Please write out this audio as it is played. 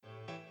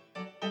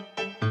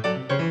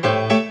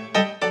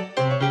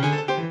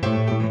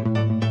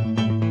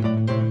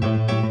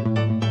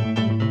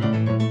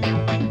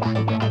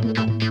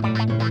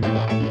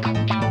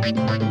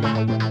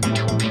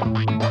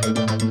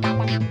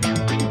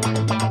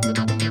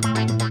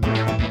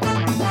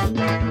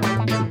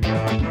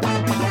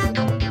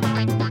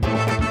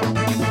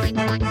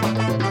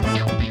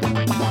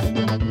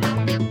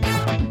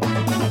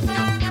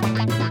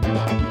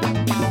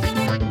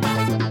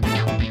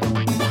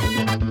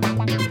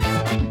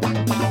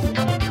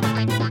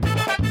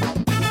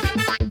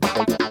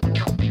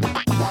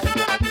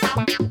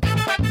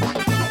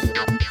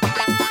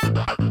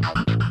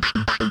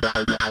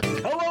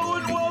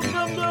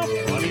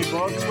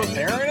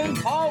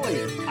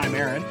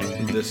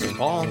Books.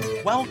 Paul.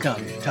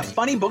 Welcome to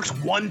Funny Books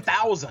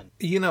 1000.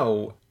 You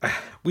know,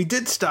 we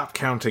did stop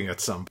counting at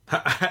some...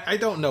 I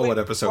don't know what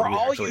episode we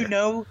actually... For all you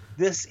know,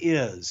 this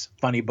is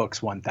Funny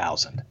Books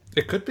 1000.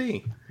 It could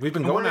be. We've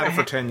been going at it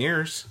for 10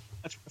 years.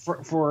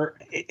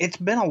 It's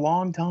been a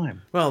long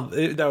time. Well,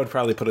 that would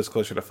probably put us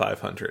closer to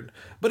 500.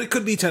 But it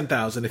could be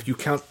 10,000 if you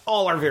count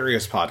all our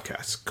various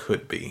podcasts.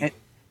 Could be.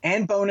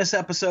 And bonus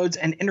episodes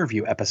and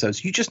interview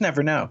episodes. You just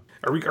never know.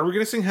 Are we going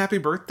to sing Happy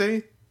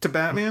Birthday to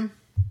Batman?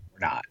 We're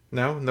not.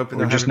 No?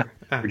 We're just not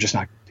going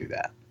to do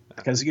that.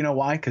 Because you know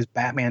why? Because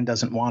Batman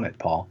doesn't want it,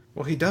 Paul.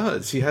 Well, he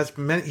does. He has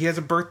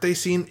a birthday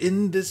scene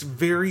in this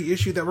very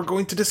issue that we're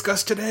going to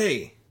discuss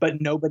today.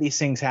 But nobody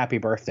sings Happy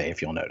Birthday,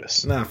 if you'll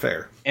notice. Not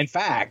fair. In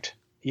fact,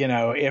 you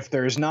know, if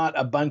there's not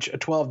a bunch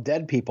of 12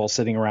 dead people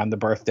sitting around the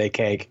birthday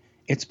cake,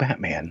 it's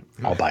Batman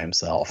all by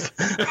himself.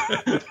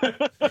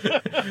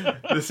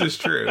 This is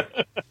true.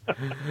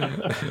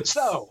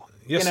 So,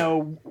 yes, you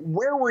know,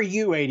 where were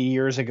you 80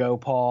 years ago,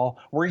 Paul?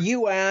 Were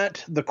you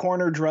at the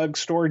corner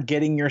drugstore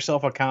getting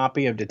yourself a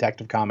copy of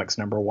Detective Comics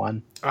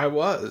 #1? I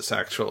was,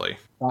 actually.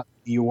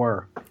 You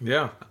were.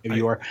 Yeah.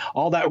 You were.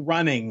 All that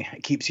running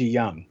keeps you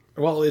young.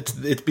 Well, it's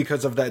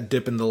because of that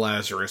dip in the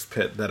Lazarus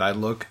pit that I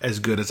look as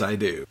good as I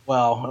do.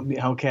 Well,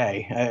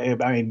 okay.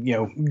 I mean, you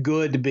know,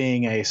 good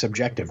being a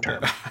subjective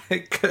term.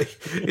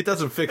 It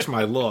doesn't fix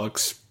my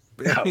looks.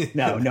 No,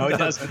 it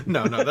doesn't.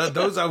 No,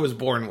 those I was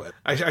born with.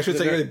 I should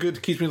say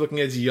good keeps me looking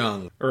as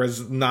young or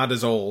as not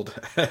as old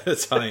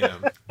as I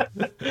am.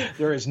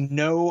 There is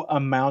no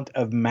amount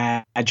of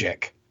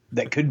magic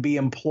that could be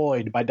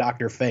employed by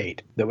Dr.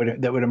 Fate that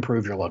would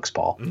improve your looks,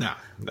 Paul. No.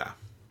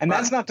 And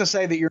that's not to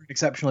say that you're an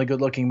exceptionally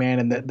good-looking man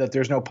and that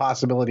there's no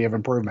possibility of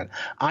improvement.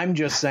 I'm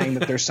just saying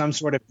that there's some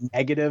sort of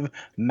negative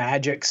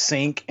magic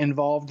sink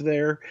involved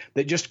there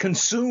that just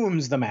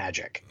consumes the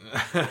magic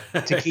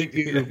to keep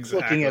you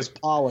looking as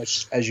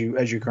polished as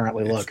you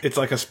currently look. It's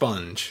like a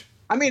sponge.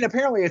 I mean,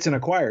 apparently it's an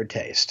acquired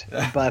taste,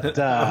 but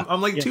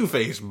I'm like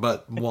Two-Face,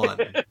 but one.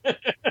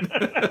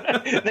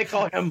 They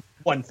call him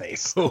One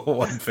Face.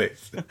 One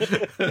Face.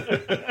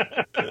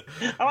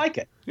 I like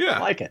it. Yeah. I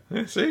like it.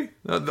 See?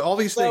 All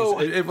these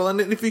things. Well,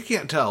 and if you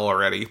can't tell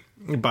already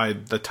by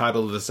the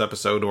title of this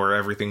episode or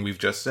everything we've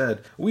just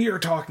said, we are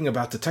talking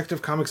about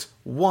Detective Comics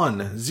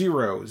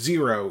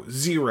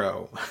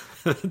 1000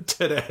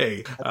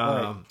 today.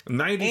 Right.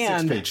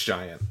 96-page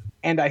giant.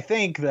 And I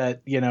think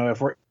that, you know,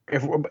 if we're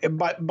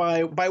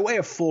by way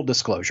of full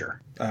disclosure,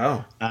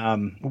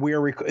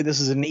 this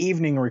is an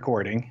evening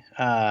recording,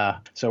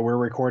 so we're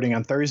recording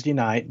on Thursday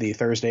night, the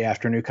Thursday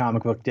after New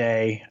Comic Book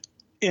Day,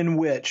 in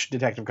which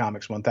Detective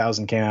Comics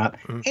 1000 came out.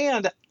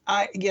 And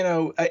I, you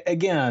know,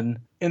 again,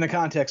 in the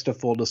context of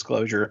full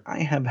disclosure, I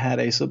have had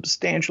a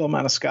substantial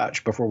amount of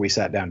scotch before we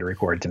sat down to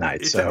record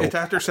tonight. It's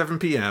after 7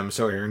 p.m.,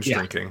 so Aaron's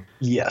drinking.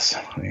 Yes,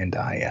 and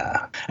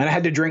I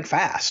had to drink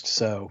fast,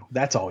 so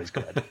that's always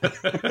good.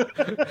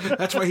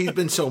 That's why he's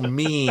been so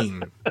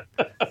mean.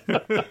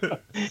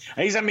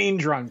 He's a mean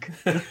drunk.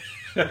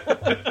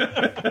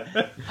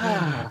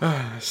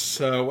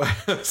 So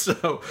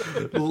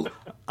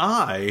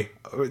I,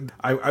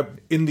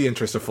 in the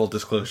interest of full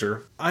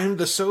disclosure, I'm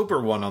the sober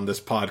one on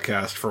this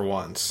podcast for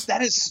once.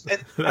 That is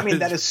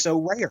so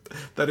rare.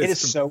 It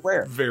is so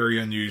rare. Very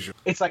unusual.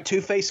 It's like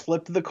Two-Face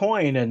flipped the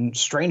coin, and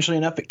strangely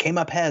enough, it came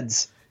up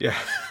heads. Yeah.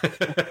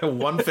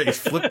 One Face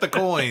flipped the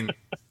coin.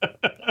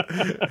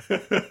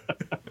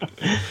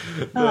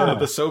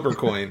 The sober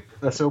coin.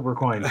 The sober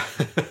coin.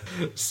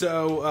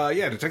 So,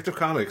 Detective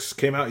Comics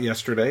came out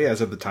yesterday, as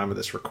of the time of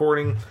this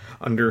recording,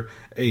 under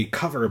a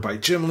cover by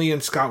Jim Lee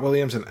and Scott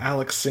Williams and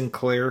Alex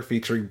Sinclair,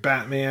 featuring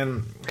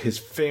Batman, his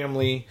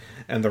family,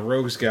 and the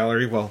Rogues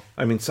Gallery. Well,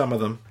 I mean, some of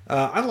them.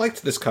 I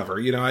liked this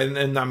cover, you know,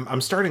 and I'm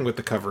starting with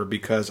the cover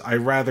because I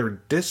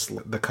rather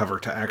dislike the cover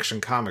to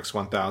Action Comics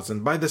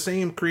 1000 by the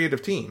same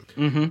creative team.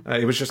 Mm-hmm.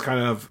 It was just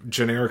kind of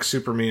generic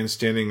Superman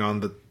standing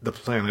on the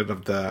planet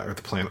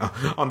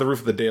on the roof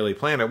of the Daily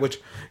Planet, which,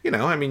 you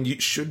know, I mean, it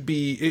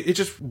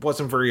just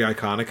wasn't very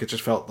iconic. It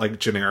just felt like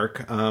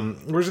generic.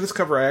 Whereas this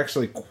cover I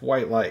actually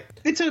quite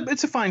liked. It's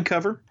a fine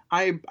cover.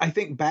 I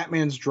think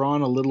Batman's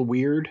drawn a little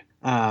weird.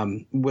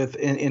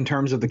 In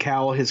terms of the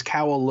cowl, his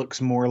cowl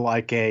looks more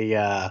like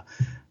a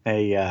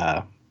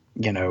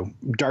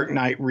Dark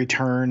Knight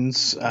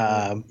Returns,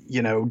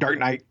 Dark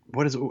Knight.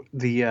 What is it?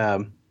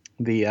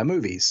 The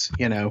movies,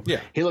 you know.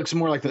 Yeah. He looks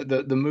more like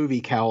the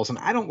movie cowls, and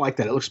I don't like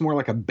that. It looks more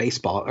like a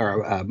baseball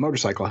or a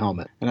motorcycle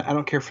helmet, and I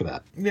don't care for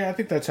that. Yeah, I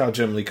think that's how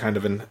Jim Lee kind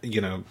of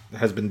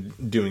has been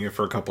doing it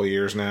for a couple of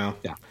years now.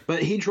 Yeah,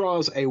 but he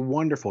draws a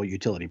wonderful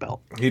utility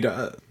belt. He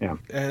does. Yeah,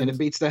 and it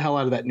beats the hell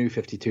out of that New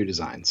 52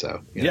 design.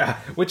 So yeah,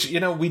 which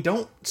we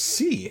don't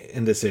see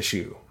in this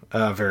issue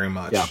very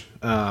much. Yeah.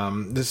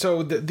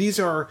 These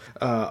are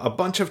a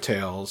bunch of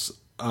tales.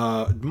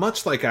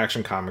 Much like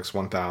Action Comics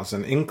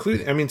 1000,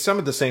 including, some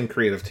of the same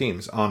creative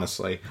teams,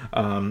 honestly,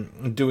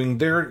 doing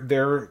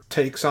their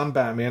takes on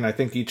Batman. I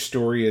think each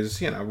story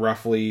is,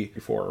 roughly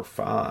 4,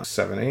 5,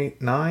 7,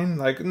 8, 9,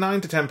 like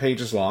 9 to 10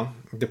 pages long.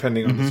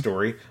 depending on the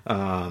story.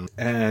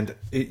 And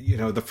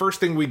the first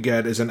thing we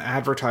get is an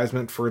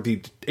advertisement for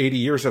the 80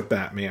 Years of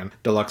Batman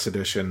Deluxe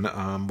Edition,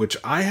 which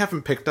I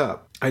haven't picked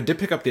up. I did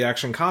pick up the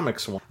Action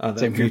Comics one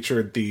that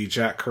featured the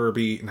Jack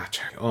Kirby,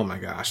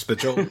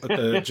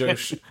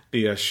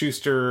 the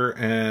Schuster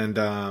and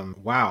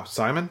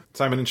Simon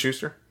and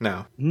Schuster.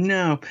 No.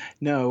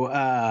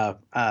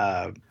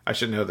 I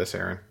should know this,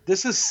 Aaron.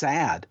 This is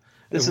sad.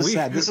 This is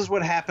sad. This is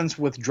what happens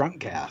with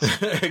Drunk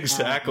Cast.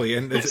 Exactly.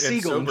 And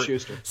Siegel and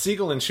Schuster.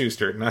 Siegel and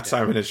Schuster, not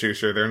Simon and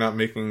Schuster. They're not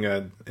making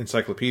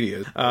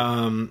encyclopedias.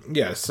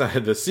 Yes,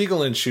 the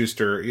Siegel and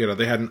Schuster,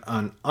 they had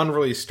an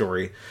unreleased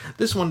story.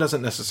 This one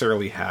doesn't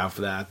necessarily have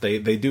that. They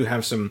do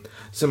have some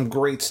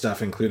great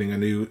stuff, including a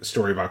new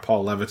story by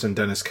Paul Levitz and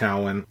Dennis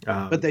Cowan.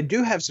 But they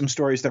do have some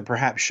stories that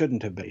perhaps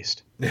shouldn't have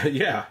based.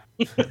 Yeah.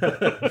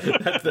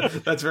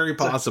 That's very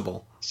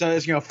possible. So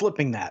it's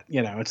flipping that,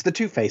 it's the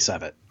Two-Face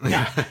of it.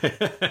 Yeah.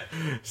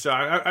 So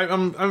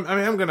I'm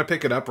going to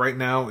pick it up right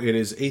now. It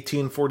is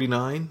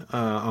 $18.49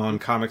 on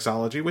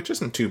Comixology, which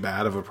isn't too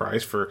bad of a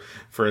price for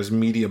as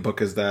meaty a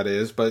book as that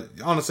is. But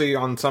honestly,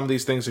 on some of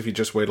these things, if you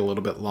just wait a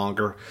little bit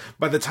longer,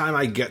 by the time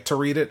I get to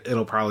read it,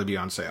 it'll probably be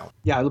on sale.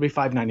 Yeah, it'll be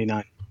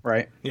 $5.99.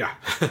 Right. Yeah.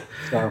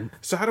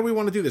 So how do we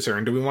want to do this,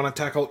 Aaron? Do we want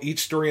to tackle each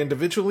story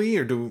individually,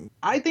 or do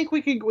I think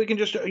we can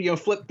just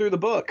flip through the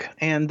book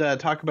and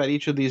talk about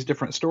each of these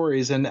different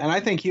stories, and I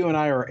think you and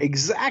I are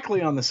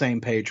exactly on the same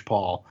page,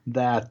 Paul,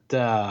 that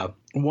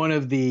one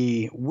of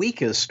the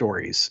weakest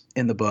stories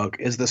in the book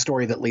is the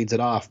story that leads it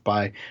off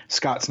by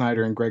Scott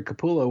Snyder and Greg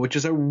Capullo, which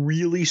is a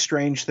really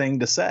strange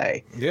thing to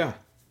say. Yeah.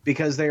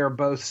 Because they are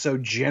both so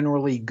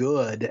generally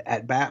good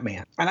at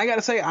Batman. And I got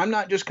to say, I'm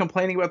not just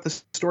complaining about the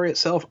story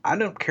itself. I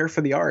don't care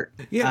for the art.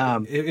 Yeah,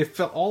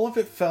 all of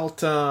it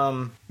felt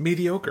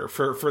mediocre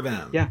for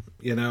them. Yeah.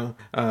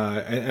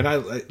 And I,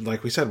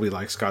 like we said, we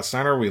like Scott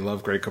Snyder. We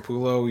love Greg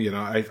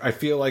Capullo. I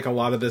feel like a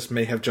lot of this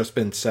may have just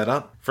been set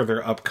up for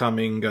their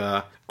upcoming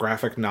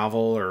graphic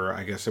novel, or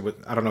I guess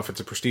I don't know if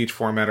it's a prestige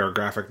format or a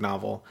graphic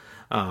novel.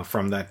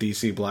 From that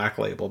DC Black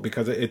label,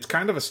 because it's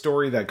kind of a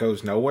story that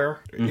goes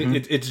nowhere. Mm-hmm.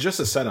 It's just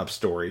a setup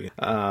story,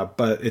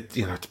 but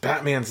it's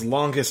Batman's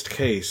longest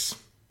case,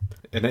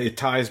 and it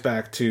ties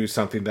back to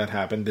something that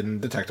happened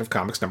in Detective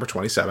Comics number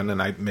 27,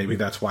 and maybe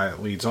that's why it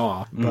leads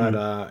off. Mm-hmm.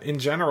 But in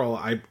general,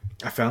 I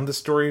found this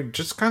story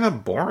just kind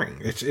of boring.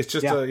 It's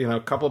just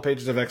a couple of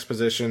pages of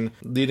exposition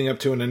leading up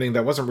to an ending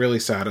that wasn't really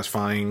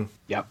satisfying.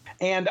 Yep.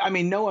 And I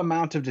mean, no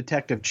amount of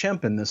Detective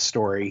Chimp in this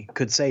story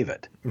could save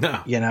it.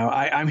 No.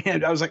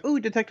 I was like, ooh,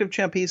 Detective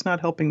Chimp, he's not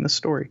helping the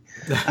story.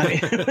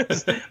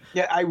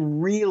 I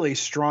really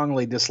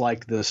strongly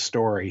disliked this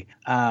story.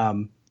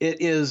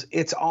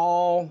 It's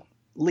all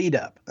lead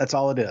up. That's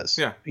all it is.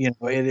 Yeah. It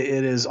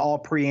is all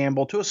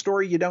preamble to a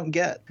story you don't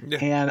get. Yeah.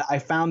 And I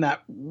found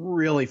that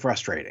really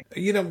frustrating.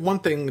 One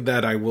thing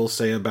that I will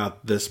say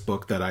about this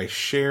book that I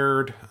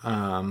shared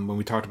when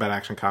we talked about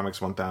Action Comics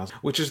 1000,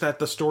 which is that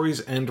the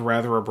stories end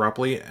rather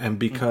abruptly, and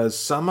because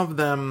some of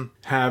them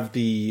have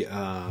the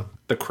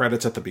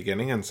credits at the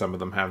beginning and some of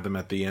them have them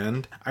at the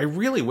end, I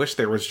really wish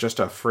there was just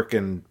a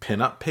frickin'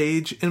 pinup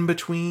page in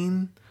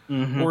between.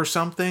 Mm-hmm. Or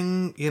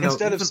something,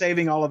 instead of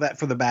saving all of that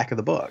for the back of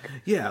the book.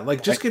 Yeah,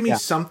 just give me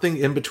something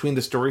in between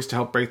the stories to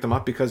help break them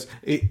up, because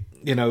it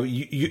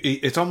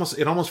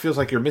almost feels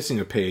like you're missing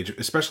a page,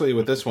 especially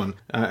with this one.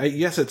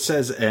 Yes, it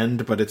says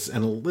end, but it's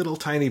in a little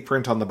tiny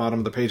print on the bottom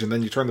of the page, and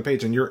then you turn the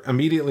page and you're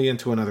immediately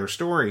into another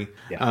story.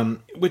 Yeah.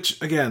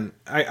 Which again,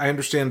 I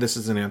understand this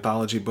is an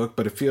anthology book,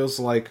 but it feels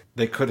like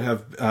they could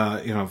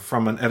have,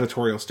 from an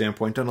editorial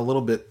standpoint, done a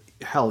little bit.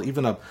 Hell,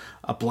 even a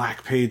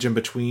black page in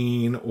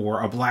between,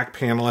 or a black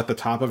panel at the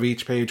top of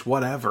each page,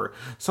 whatever.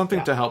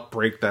 Something to help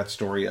break that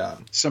story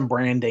up. Some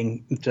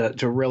branding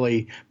to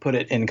really put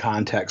it in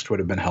context would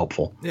have been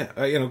helpful.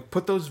 Yeah,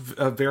 put those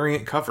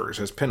variant covers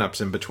as pinups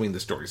in between the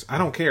stories. I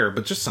don't care,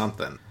 but just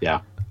something.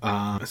 Yeah.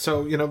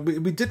 So,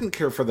 we didn't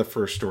care for the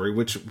first story,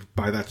 which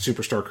by that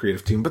Superstar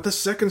creative team, but the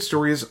second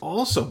story is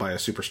also by a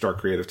Superstar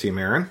creative team,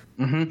 Aaron.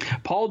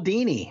 Mm-hmm. Paul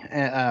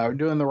Dini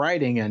doing the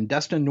writing, and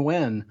Dustin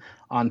Nguyen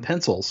on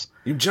pencils.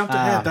 You jumped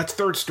ahead. That's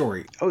third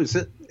story. Oh, is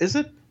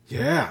it?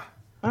 Yeah.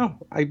 Oh,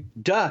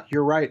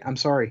 you're right. I'm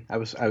sorry.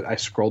 I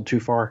scrolled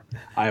too far.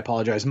 I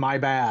apologize. My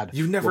bad.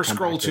 You never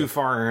scrolled too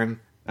far, Aaron.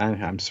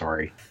 I'm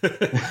sorry.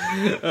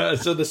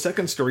 So the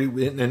second story,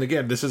 and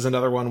again, this is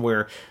another one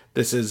where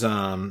this is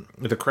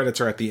the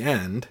credits are at the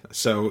end,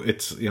 so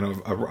it's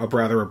a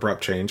rather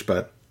abrupt change,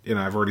 but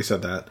I've already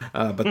said that.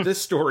 But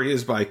this story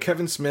is by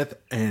Kevin Smith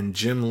and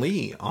Jim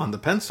Lee on the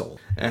pencil,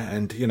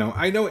 and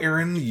I know,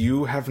 Aaron,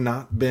 you have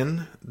not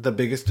been the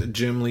biggest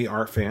Jim Lee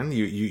art fan.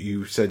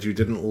 You said you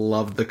didn't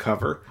love the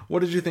cover. What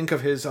did you think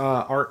of his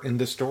art in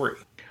this story?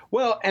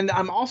 Well, and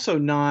I'm also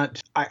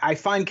not. I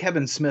find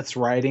Kevin Smith's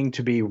writing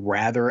to be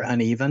rather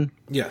uneven.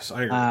 Yes,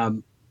 I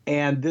agree.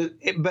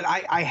 But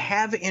I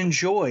have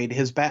enjoyed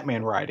his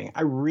Batman writing.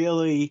 I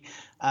really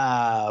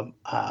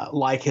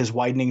like his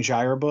Widening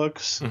Gyre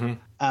books. Mm-hmm.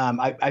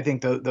 I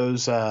think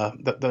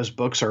those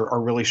books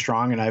are really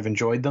strong, and I've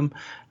enjoyed them.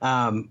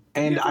 And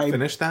I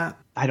finished that.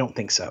 I don't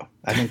think so.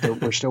 I think that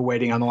we're still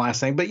waiting on the last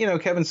thing. But,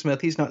 Kevin Smith,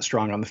 he's not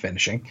strong on the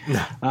finishing.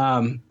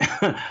 No.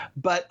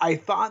 But I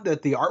thought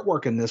that the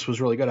artwork in this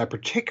was really good. I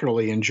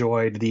particularly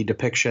enjoyed the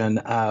depiction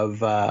of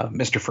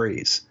Mr.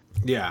 Freeze.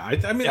 Yeah,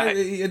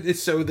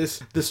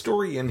 the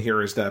story in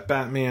here is that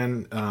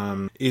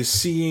Batman is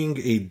seeing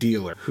a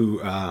dealer who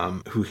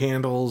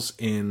handles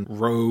in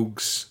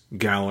rogues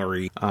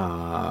gallery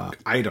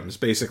items,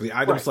 basically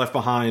items left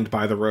behind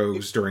by the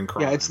rogues during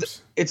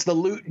crimes. Yeah, it's the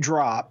loot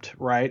dropped,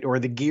 right, or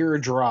the gear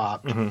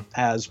dropped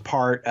as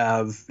part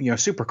of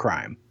super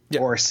crime. Yeah.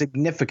 Or a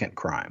significant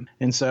crime.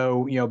 And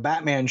so,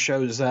 Batman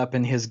shows up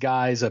in his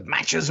guise of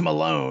Matches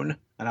Malone.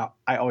 And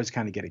I always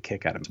kind of get a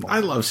kick out of him. I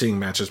love seeing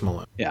Matches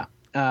Malone. Yeah.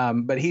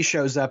 But he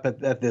shows up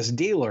at this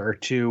dealer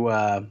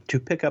to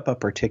pick up a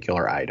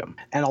particular item.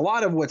 And a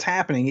lot of what's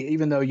happening,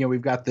 even though,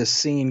 we've got this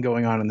scene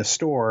going on in the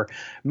store,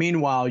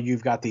 meanwhile,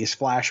 you've got these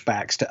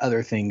flashbacks to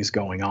other things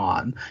going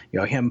on.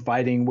 Him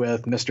fighting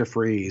with Mr.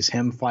 Freeze,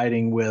 him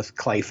fighting with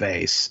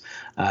Clayface,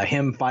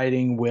 him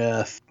fighting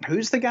with –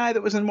 who's the guy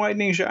that was in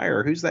Widening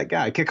Gyre? Who's that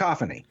guy?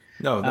 Cacophony.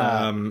 No,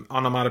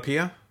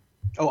 Onomatopoeia?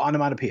 Oh,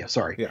 Onomatopoeia.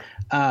 Sorry. Yeah.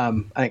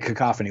 I think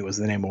Cacophony was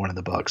the name of one of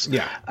the books.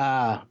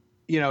 Yeah.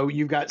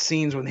 You've got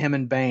scenes with him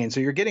and Bane.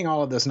 So you're getting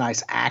all of this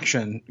nice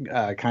action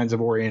kinds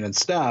of oriented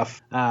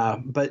stuff.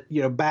 But,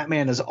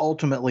 Batman is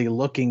ultimately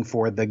looking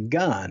for the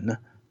gun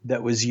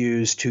that was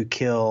used to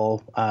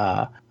kill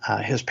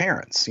his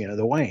parents, the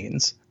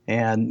Waynes.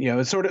 And,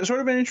 it's sort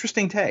of an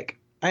interesting take.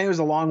 I think it was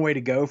a long way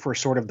to go for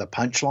sort of the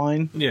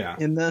punchline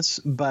in this,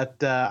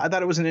 but I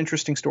thought it was an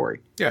interesting story.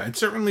 Yeah, it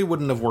certainly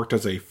wouldn't have worked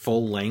as a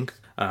full-length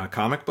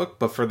comic book,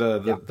 but for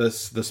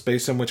the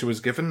space in which it was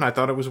given, I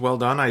thought it was well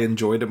done. I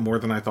enjoyed it more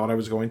than I thought I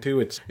was going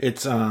to.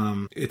 It's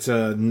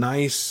a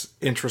nice,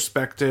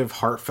 introspective,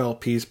 heartfelt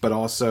piece, but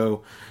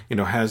also,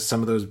 has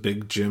some of those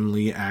big Jim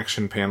Lee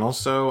action panels,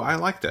 so I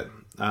liked it.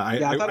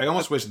 I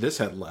almost wish this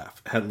had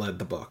led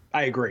the book.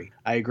 I agree.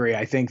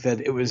 I think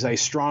that it was a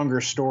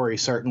stronger story,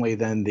 certainly,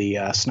 than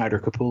the Snyder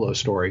Capullo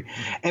story.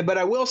 But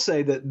I will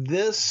say that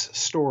this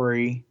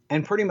story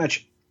and pretty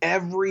much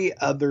every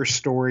other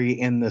story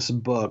in this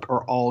book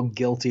are all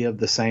guilty of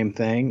the same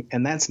thing,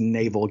 and that's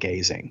navel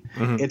gazing.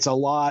 Mm-hmm. It's a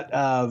lot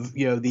of,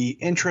 the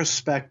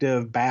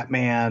introspective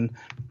Batman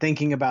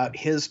thinking about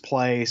his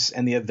place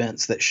and the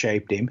events that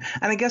shaped him.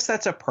 And I guess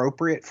that's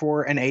appropriate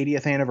for an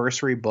 80th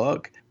anniversary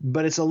book,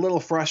 but it's a little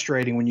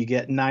frustrating when you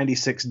get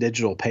 96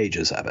 digital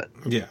pages of it.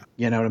 Yeah.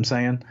 You know what I'm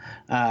saying?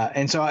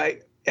 And so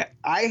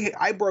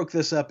I broke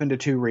this up into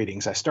two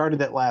readings. I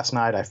started it last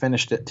night. I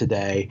finished it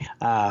today,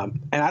 and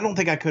I don't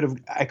think I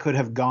could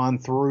have gone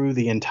through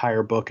the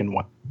entire book in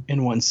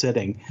one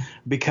sitting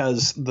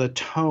because the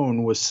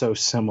tone was so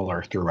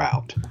similar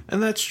throughout.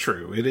 And that's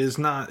true. It is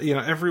not.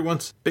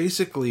 Everyone's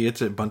basically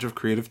it's a bunch of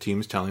creative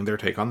teams telling their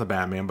take on the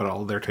Batman, but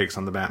all their takes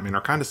on the Batman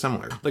are kind of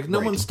similar. Like no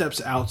one steps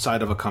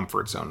outside of a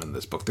comfort zone in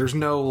this book. There's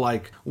no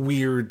like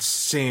weird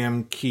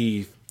Sam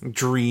Keith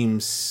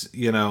dreams,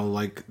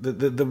 like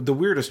the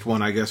weirdest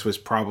one I guess was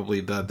probably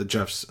the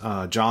Jeff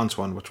Johns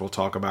one, which we'll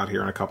talk about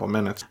here in a couple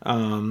minutes.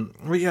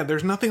 But yeah,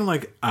 there's nothing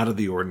like out of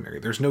the ordinary.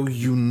 There's no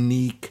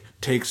unique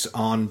takes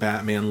on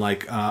Batman.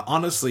 Like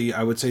honestly,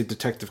 I would say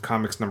Detective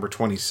Comics number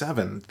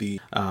 27, the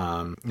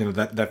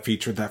that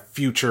featured that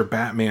future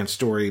Batman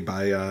story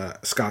by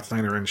Scott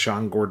Snyder and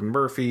Sean Gordon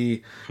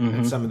Murphy,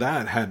 and some of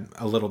that had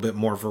a little bit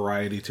more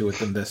variety to it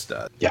than this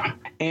does. Yeah,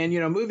 and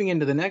moving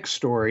into the next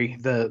story,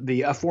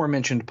 the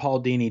aforementioned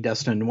Paul Dini,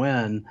 Dustin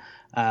Nguyen,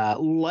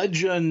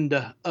 Legend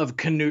of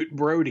Knute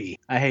Brody.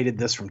 I hated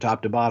this from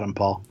top to bottom,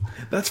 Paul.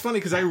 That's funny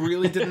because I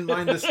really didn't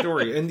mind this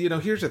story. And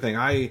here's the thing: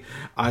 I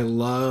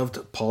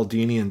loved Paul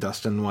Dini and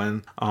Dustin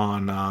Nguyen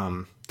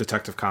on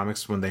Detective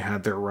Comics when they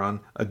had their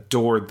run.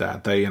 Adored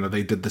that. They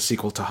did the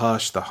sequel to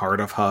Hush, The Heart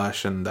of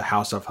Hush, and The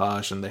House of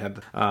Hush, and they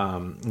had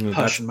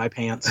Hush in my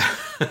pants.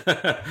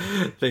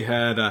 They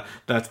had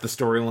that's the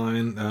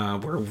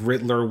storyline where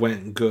Riddler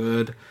went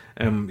good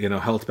and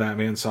helped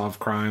Batman solve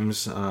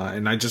crimes,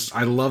 and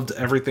I loved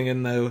everything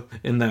in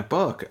that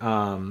book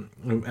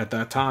at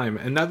that time.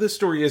 And now this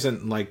story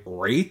isn't like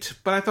great,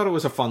 but I thought it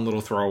was a fun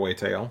little throwaway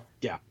tale.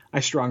 Yeah, I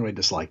strongly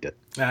disliked it.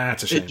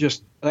 That's a shame. It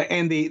just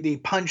and the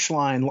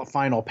punchline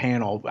final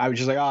panel, I was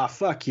just like,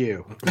 fuck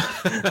you.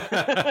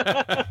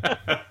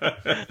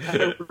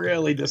 I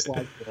really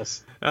disliked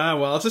this.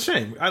 Well, it's a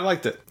shame. I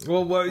liked it.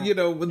 Well,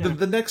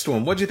 the next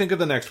one. What do you think of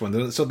the next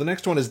one? So the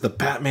next one is The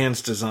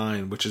Batman's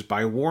Design, which is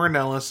by Warren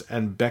Ellis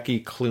and Becky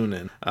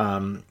Cloonan,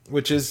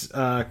 which is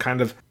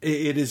kind of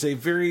it is a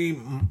very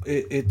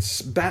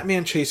it's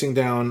Batman chasing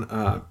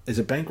down is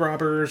it bank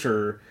robbers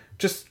or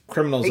just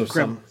criminals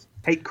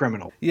hate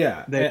criminal.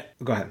 Yeah.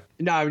 Go ahead.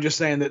 No, I'm just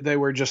saying that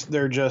they're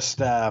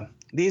just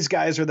these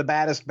guys are the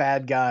baddest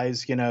bad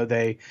guys. You know,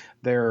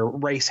 they're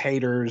race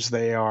haters.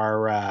 They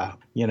are,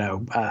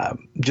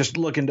 just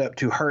looking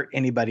to hurt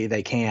anybody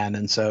they can.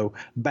 And so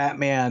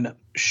Batman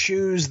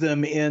shoos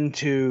them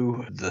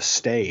into the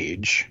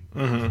stage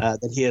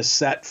that he has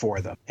set for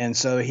them. And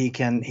so he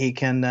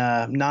can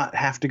not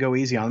have to go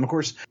easy on them. Of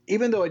course,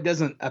 even though it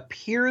doesn't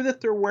appear that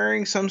they're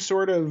wearing some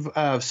sort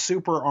of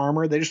super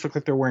armor, they just look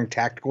like they're wearing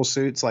tactical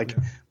suits like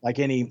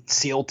any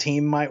SEAL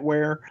team might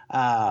wear.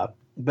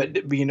 But,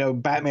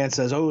 Batman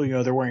says,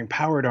 they're wearing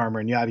powered armor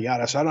and yada,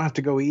 yada. So I don't have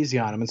to go easy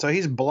on him. And so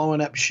he's blowing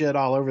up shit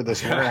all over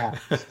this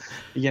warehouse,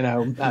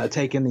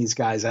 taking these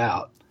guys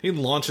out. He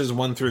launches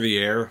one through the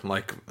air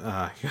like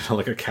a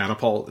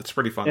catapult. It's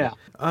pretty funny.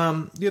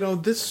 Yeah.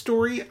 This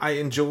story I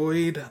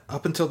enjoyed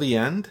up until the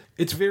end.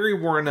 It's very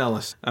Warren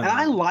Ellis. And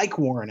I like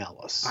Warren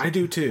Ellis. I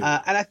do too.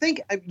 And I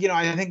think, I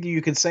think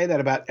you could say that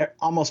about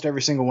almost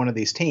every single one of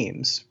these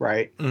teams,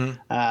 right?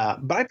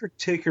 Mm-hmm. But I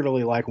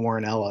particularly like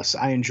Warren Ellis.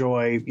 I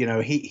enjoy,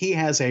 he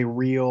has a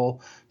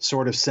real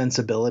sort of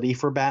sensibility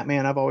for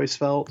Batman, I've always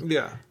felt.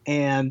 Yeah.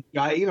 And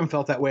I even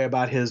felt that way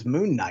about his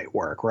Moon Knight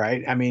work,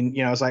 right? I mean,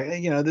 it's like,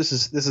 this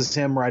is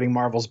him writing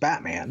Marvel's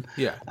Batman.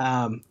 Yeah.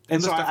 And the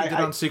so stuff he did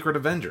on Secret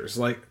Avengers,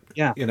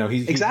 he has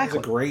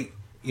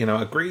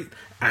a great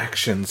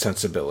action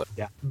sensibility.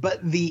 Yeah. But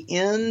the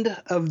end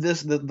of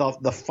this,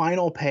 the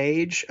final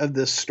page of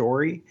this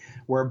story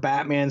where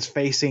Batman's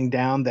facing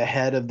down the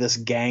head of this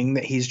gang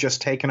that he's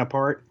just taken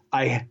apart,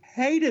 I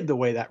hated the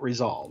way that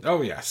resolved.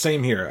 Oh yeah,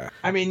 same here.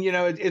 I mean,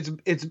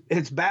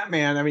 it's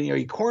Batman. I mean,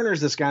 he corners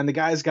this guy, and the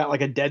guy's got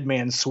like a dead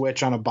man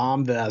switch on a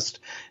bomb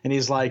vest, and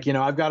he's like,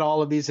 I've got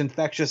all of these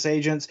infectious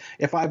agents.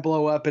 If I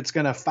blow up, it's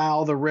going to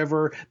foul the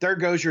river. There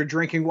goes your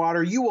drinking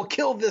water. You will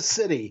kill this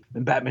city.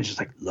 And Batman's just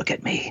like, look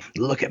at me.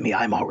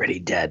 I'm already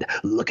dead.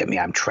 Look at me.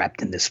 I'm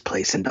trapped in this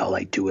place, and all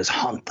I do is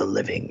haunt the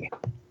living.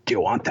 Do you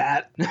want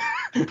that?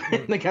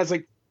 And the guy's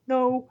like,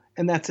 no,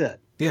 and that's it.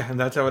 Yeah, and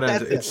that's how it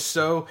ends. It's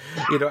so,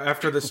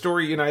 after the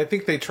story, I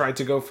think they tried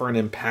to go for an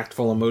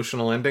impactful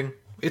emotional ending.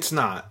 It's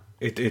not.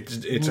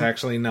 It's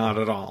actually not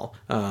at all.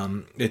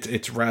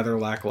 It's rather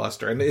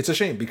lackluster, and it's a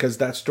shame because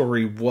that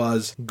story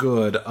was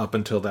good up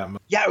until that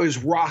moment. Yeah, it was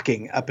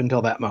rocking up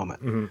until that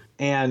moment,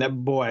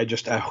 and boy, I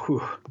just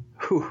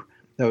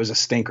that was a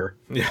stinker.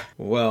 Yeah.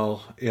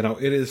 Well, it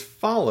is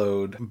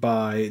followed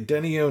by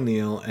Denny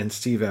O'Neil and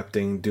Steve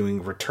Epting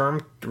doing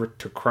Return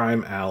to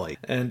Crime Alley.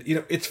 And,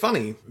 it's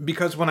funny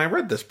because when I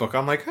read this book,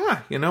 I'm like,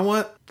 you know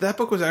what? That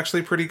book was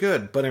actually pretty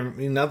good. But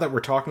now that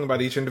we're talking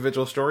about each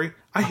individual story,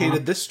 I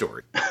hated this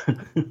story.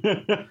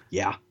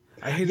 Yeah.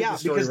 I hated the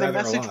story because the rather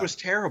message a lot. was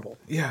terrible.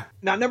 Yeah.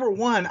 Now, number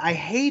one, I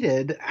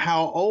hated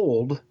how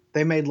old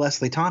they made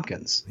Leslie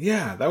Tompkins.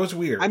 Yeah, that was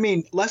weird. I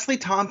mean, Leslie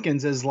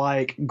Tompkins is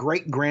like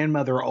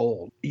great-grandmother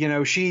old.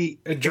 She...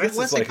 It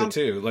dresses like it,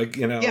 too.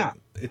 Yeah.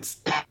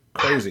 It's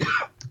crazy.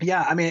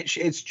 Yeah, I mean,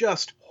 it's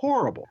just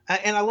horrible.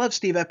 And I love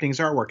Steve Epting's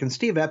artwork, and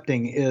Steve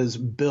Epting is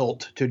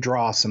built to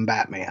draw some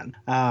Batman.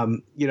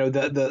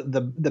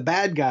 The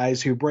bad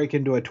guys who break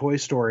into a toy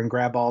store and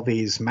grab all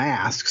these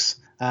masks,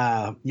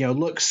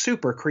 look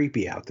super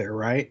creepy out there,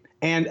 right?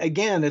 And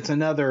again, it's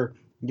another...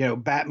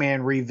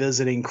 Batman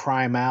revisiting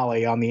Crime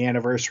Alley on the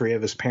anniversary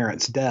of his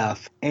parents'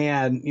 death.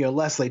 And,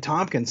 Leslie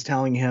Tompkins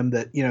telling him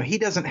that, he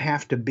doesn't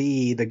have to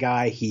be the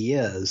guy he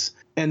is.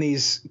 And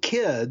these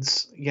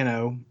kids,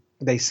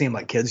 they seem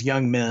like kids,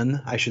 young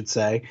men, I should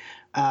say,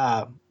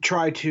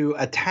 try to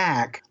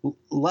attack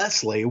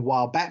Leslie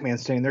while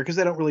Batman's standing there because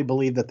they don't really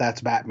believe that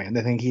that's Batman.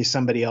 They think he's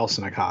somebody else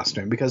in a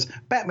costume because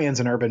Batman's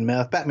an urban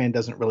myth. Batman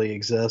doesn't really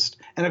exist.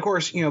 And, of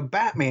course,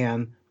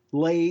 Batman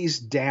lays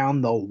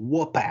down the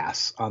whoop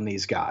ass on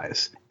these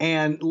guys.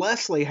 And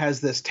Leslie has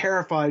this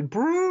terrified,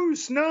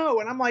 Bruce, no.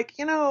 And I'm like,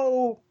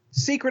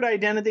 secret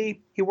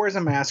identity. He wears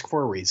a mask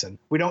for a reason.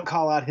 We don't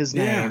call out his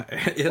name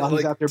while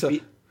he's out there.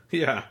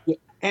 Yeah.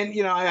 And,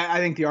 I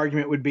think the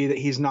argument would be that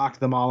he's knocked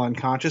them all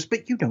unconscious,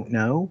 but you don't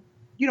know.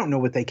 You don't know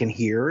what they can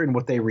hear and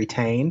what they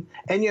retain.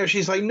 And,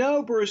 she's like,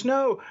 no, Bruce,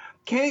 no.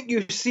 Can't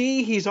you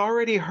see he's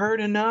already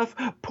heard enough?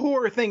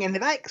 Poor thing. And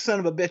that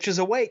son of a bitch is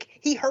awake.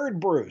 He heard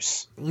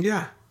Bruce.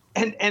 Yeah.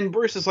 And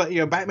Bruce is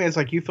like, Batman's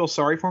like, you feel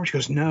sorry for him? She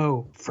goes,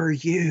 no, for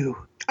you.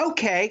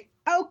 Okay.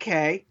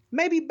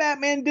 Maybe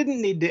Batman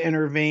didn't need to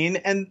intervene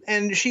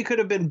and she could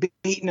have been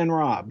beaten and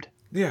robbed.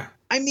 Yeah.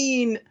 I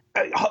mean,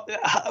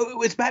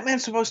 is Batman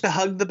supposed to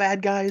hug the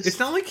bad guys? It's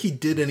not like he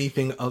did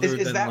anything other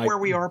than is that where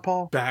we are,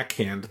 Paul?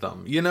 Backhand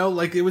them.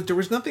 There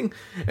was nothing.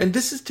 And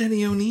this is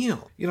Denny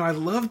O'Neil. I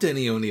love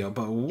Denny O'Neil,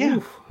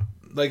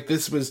 but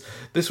this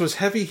was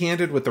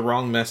heavy-handed with the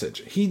wrong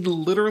message. He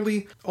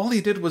literally, all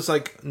he did was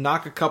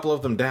knock a couple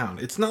of them down.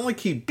 It's not like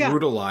he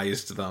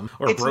brutalized them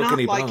or broke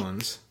any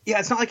bones. Yeah,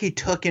 it's not like he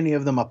took any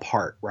of them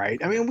apart, right?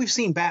 I mean, we've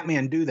seen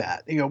Batman do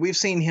that. We've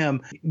seen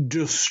him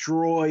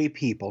destroy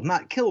people,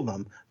 not kill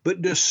them,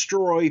 but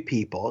destroy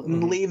people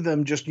and leave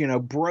them just,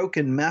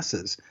 broken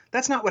messes.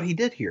 That's not what he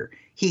did here.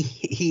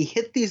 He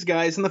hit these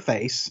guys in the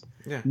face,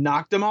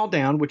 knocked them all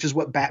down, which is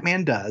what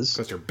Batman does.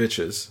 Because they're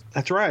bitches.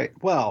 That's right.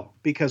 Well,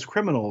 because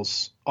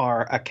criminals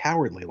are a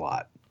cowardly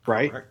lot,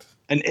 right? Correct.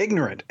 An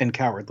ignorant and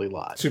cowardly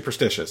lot.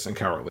 Superstitious and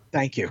cowardly.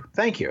 Thank you.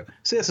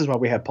 See, this is why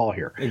we have Paul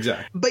here.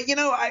 Exactly. But,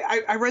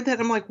 I read that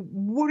and I'm like,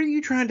 what are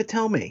you trying to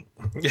tell me?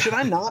 Should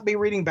I not be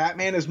reading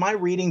Batman? Is my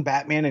reading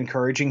Batman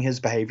encouraging his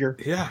behavior?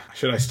 Yeah.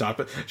 Should I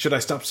stop it? Should I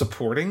stop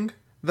supporting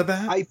the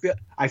Bat?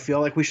 I feel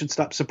like we should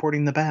stop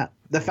supporting the Bat.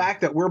 The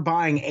fact that we're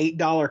buying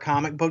 $8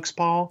 comic books,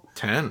 Paul,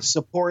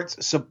 supports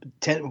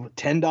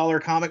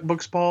 $10 comic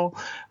books, Paul,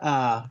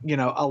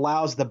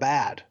 allows the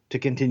Bat to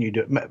continue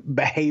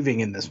behaving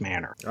in this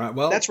manner.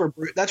 Well, that's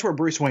where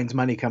Bruce Wayne's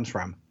money comes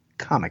from.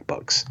 Comic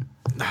books.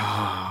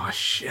 Oh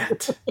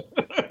shit.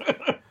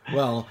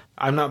 Well,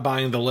 I'm not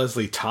buying the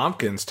Leslie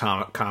Tompkins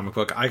comic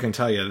book. I can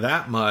tell you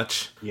that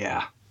much.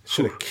 Yeah.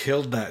 Should have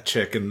killed that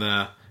chick in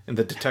the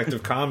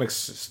Detective Comics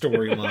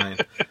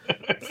storyline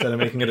instead of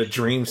making it a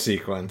dream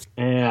sequence.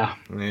 Yeah.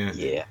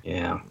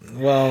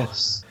 Well,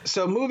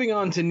 so moving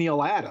on to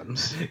Neal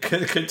Adams.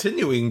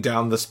 Continuing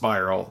down the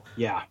spiral.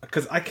 Yeah.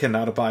 Because I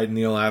cannot abide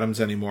Neal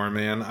Adams anymore,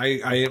 man.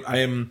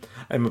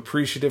 I'm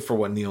appreciative for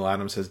what Neal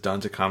Adams has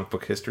done to comic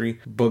book history,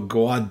 but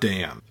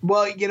goddamn.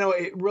 Well,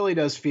 it really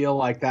does feel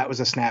like that was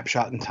a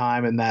snapshot in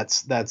time, and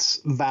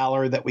that's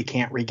valor that we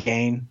can't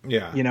regain.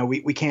 Yeah.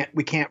 We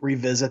can't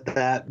revisit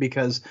that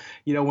because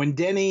when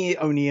Denny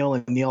O'Neil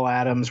and Neal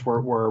Adams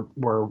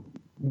were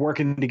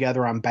working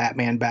together on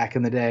Batman back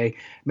in the day,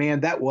 man,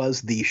 that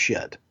was the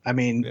shit. I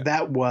mean,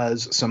 that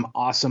was some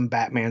awesome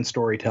Batman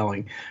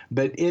storytelling,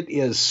 but it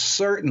is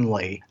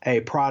certainly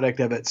a product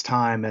of its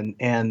time,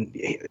 and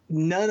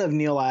none of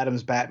Neal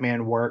Adams'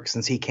 Batman work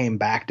since he came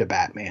back to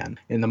Batman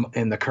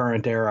in the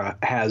current era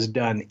has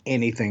done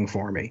anything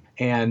for me.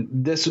 And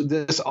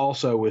this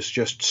also was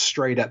just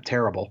straight up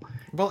terrible.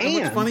 Well, and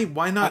what's funny,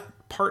 why not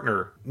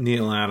partner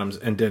Neal Adams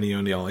and Denny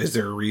O'Neil? Is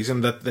there a reason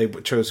that they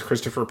chose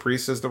Christopher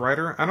Priest as the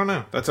writer? I don't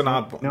know. That's an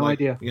odd. No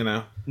idea.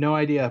 No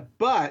idea.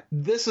 But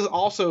this is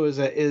also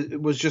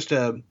was just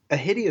a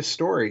hideous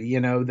story.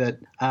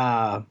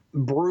 That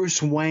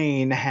Bruce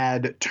Wayne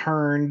had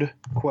turned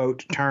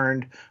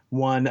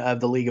one of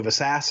the League of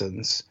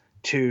Assassins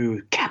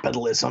to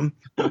capitalism,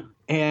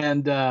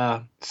 and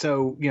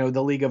so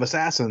the League of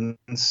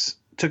Assassins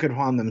took it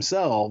upon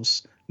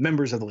themselves.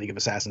 Members of the League of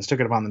Assassins took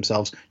it upon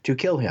themselves to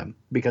kill him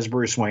because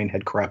Bruce Wayne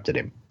had corrupted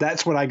him.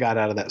 That's what I got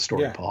out of that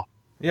story, Paul.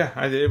 Yeah,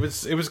 it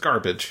was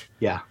garbage.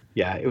 Yeah,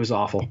 it was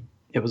awful.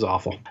 It was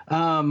awful.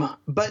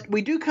 But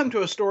we do come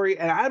to a story,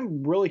 and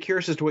I'm really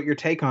curious as to what your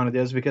take on it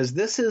is, because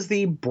this is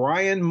the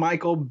Brian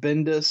Michael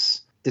Bendis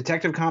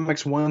Detective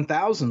Comics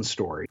 1000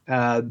 story,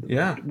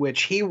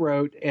 which he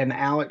wrote and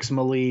Alex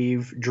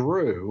Maleev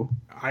drew.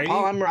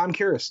 Paul, I'm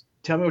curious.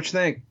 Tell me what you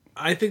think.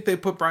 I think they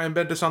put Brian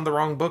Bendis on the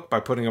wrong book by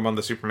putting him on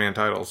the Superman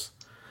titles.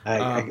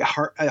 I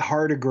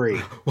hard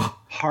agree. Well,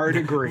 hard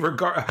agree.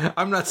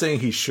 I'm not saying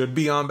he should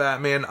be on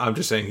Batman. I'm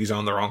just saying he's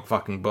on the wrong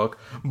fucking book.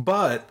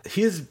 But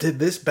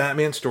this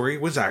Batman story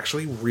was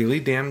actually really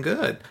damn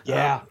good.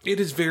 Yeah, it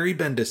is very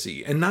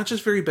Bendis-y, and not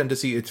just very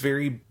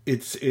Bendis-y.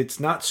 It's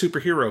not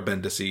superhero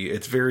Bendis-y.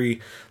 It's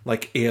very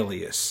like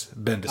Alias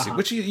Bendis-y,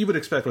 which you would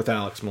expect with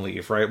Alex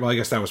Maleev, right? Well, I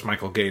guess that was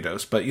Michael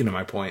Gaydos, but you know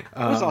my point. It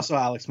was also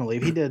Alex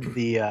Maleev. He did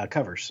the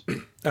covers.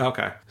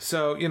 Okay,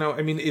 so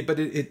I mean,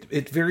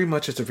 it very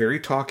much, it's a very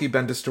talky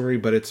Bendis story,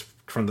 but it's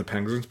from the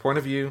Penguin's point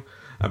of view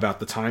about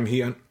the time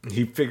he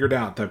figured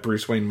out that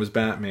Bruce Wayne was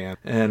Batman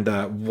and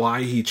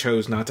why he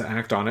chose not to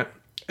act on it,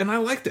 and I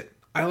liked it.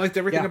 I liked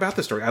everything about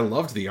the story. I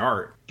loved the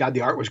art. God,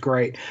 the art was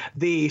great.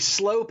 The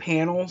slow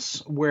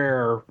panels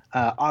where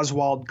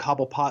Oswald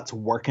Cobblepot's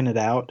working it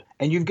out,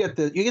 and you get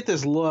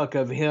this look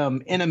of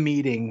him in a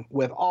meeting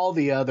with all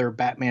the other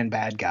Batman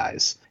bad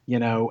guys,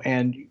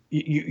 and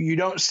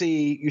you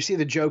see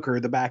the Joker,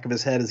 the back of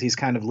his head as he's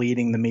kind of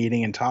leading the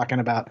meeting and talking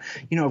about,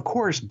 of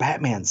course,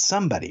 Batman's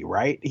somebody,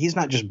 right? He's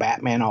not just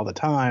Batman all the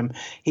time.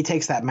 He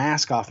takes that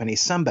mask off and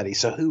he's somebody.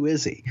 So who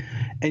is he?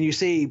 And you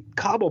see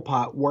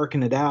Cobblepot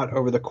working it out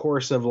over the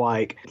course of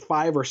like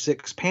 5 or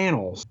 6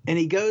 panels. And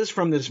he goes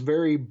from this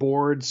very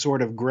bored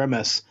sort of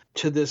grimace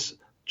to this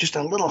just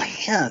a little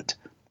hint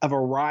of a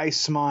wry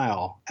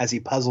smile as he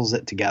puzzles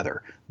it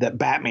together that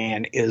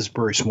Batman is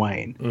Bruce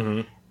Wayne.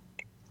 Mm-hmm.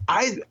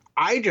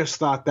 I just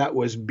thought that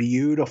was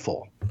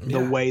beautiful,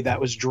 the way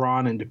that was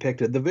drawn and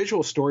depicted. The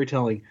visual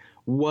storytelling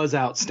was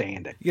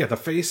outstanding. Yeah, the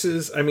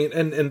faces. I mean,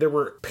 and there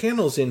were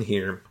panels in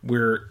here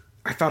where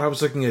I thought I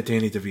was looking at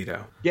Danny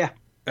DeVito. Yeah.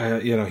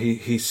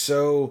 He's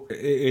so,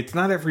 it's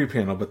not every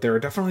panel, but there are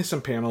definitely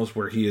some panels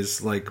where he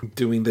is like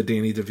doing the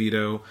Danny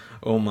DeVito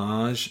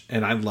homage,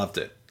 and I loved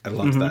it. I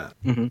loved that.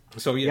 Mm-hmm.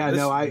 So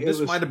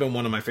this might have been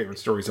one of my favorite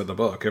stories of the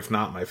book, if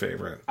not my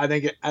favorite. I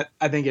think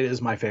it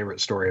is my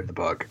favorite story of the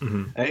book.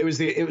 Mm-hmm. It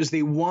was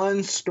the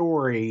one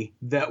story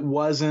that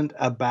wasn't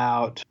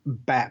about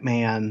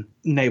Batman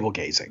navel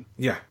gazing.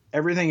 Yeah.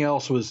 Everything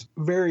else was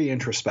very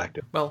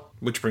introspective. Well,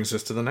 Which brings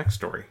us to the next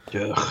story.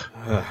 And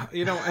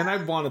I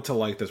wanted to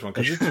like this one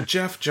because it's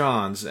Geoff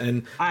Johns,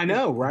 and I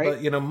know,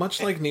 right? But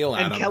much like Neil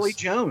Adams and Kelly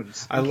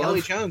Jones,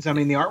 Kelly Jones. I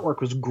mean, the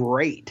artwork was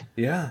great.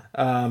 Yeah,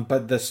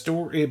 but the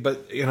story,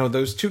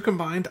 those two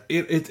combined,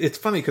 it's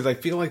funny because I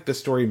feel like the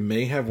story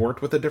may have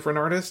worked with a different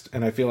artist,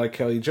 and I feel like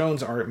Kelly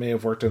Jones' art may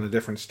have worked in a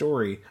different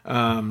story.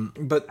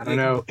 But I don't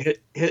know.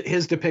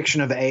 His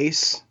depiction of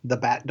Ace, the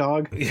bat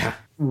dog,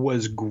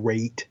 was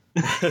great.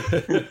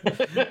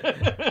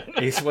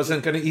 Ace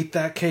wasn't going to eat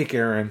that cake,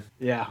 Aaron.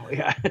 Yeah.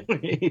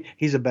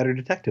 He's a better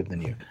detective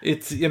than you.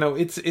 It's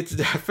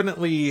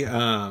definitely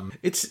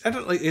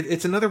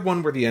it's another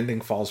one where the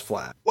ending falls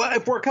flat. Well,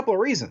 for a couple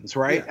of reasons,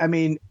 right? Yeah. I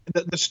mean,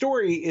 the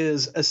story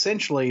is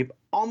essentially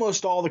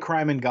almost all the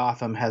crime in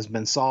Gotham has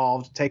been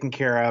solved, taken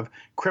care of.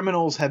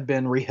 Criminals have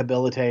been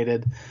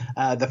rehabilitated.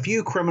 The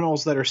few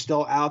criminals that are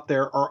still out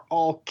there are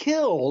all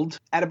killed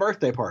at a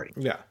birthday party.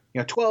 Yeah.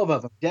 12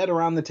 of them dead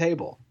around the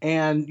table.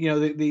 And,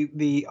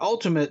 the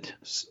ultimate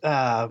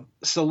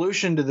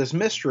solution to this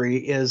mystery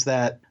is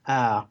that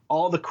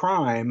all the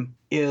crime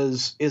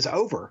is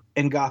over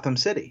in Gotham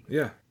City.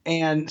 Yeah.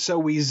 And so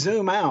we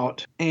zoom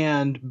out,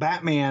 and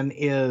Batman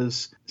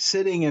is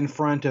sitting in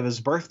front of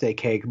his birthday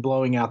cake,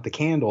 blowing out the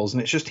candles,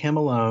 and it's just him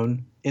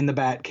alone in the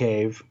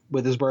Batcave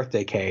with his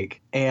birthday cake.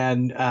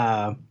 And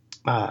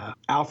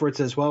Alfred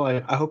says, well,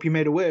 I hope you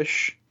made a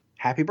wish.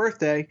 Happy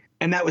birthday.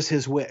 And that was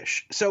his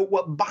wish. So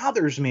what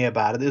bothers me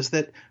about it is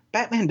that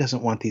Batman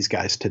doesn't want these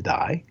guys to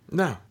die.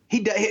 No.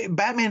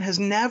 Batman has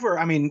never,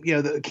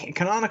 the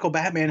canonical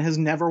Batman has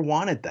never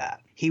wanted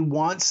that. He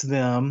wants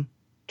them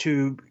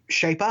to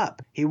shape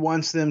up. He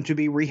wants them to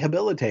be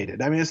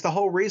rehabilitated. It's the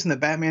whole reason that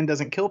Batman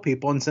doesn't kill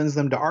people and sends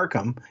them to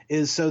Arkham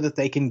is so that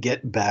they can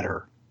get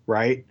better,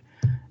 right?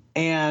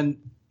 And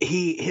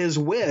his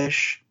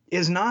wish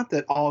is not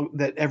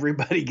that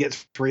everybody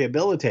gets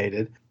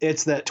rehabilitated.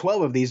 It's that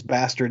 12 of these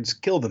bastards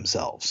kill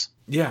themselves.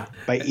 Yeah.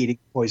 By eating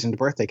poisoned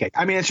birthday cake.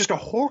 It's just a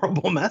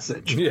horrible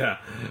message. Yeah.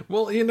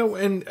 Well,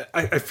 and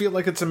I feel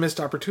like it's a missed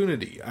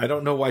opportunity. I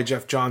don't know why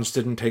Geoff Johns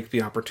didn't take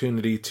the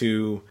opportunity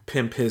to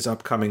pimp his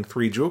upcoming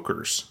Three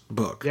Jokers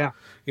book. Yeah.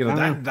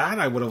 That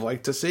I would have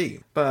liked to see.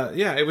 But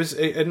yeah, it was,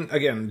 and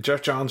again,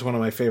 Geoff Johns, one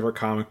of my favorite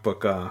comic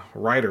book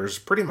writers,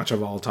 pretty much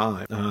of all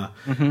time.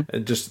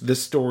 Just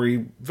this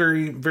story,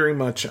 very, very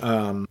much,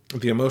 the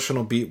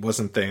emotional beat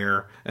wasn't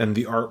there, and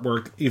the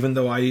artwork, even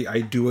though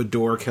I do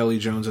adore Kelly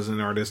Jones as an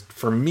artist,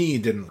 for me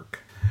didn't work.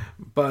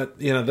 But,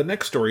 the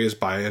next story is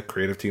by a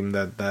creative team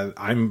that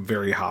I'm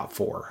very hot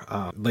for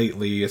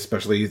lately,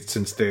 especially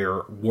since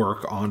their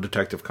work on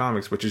Detective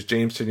Comics, which is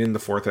James Tynion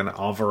IV and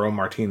Alvaro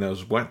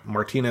Martinez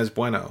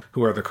Bueno,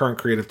 who are the current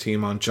creative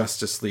team on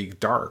Justice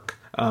League Dark.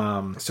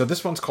 So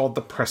this one's called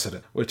The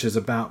Precedent, which is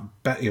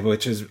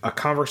a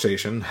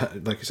conversation,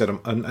 like you said,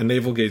 a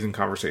navel-gazing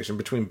conversation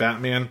between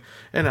Batman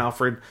and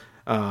Alfred,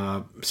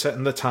 set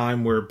in the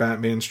time where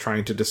Batman's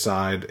trying to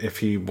decide if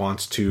he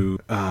wants to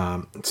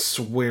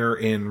swear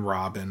in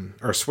Robin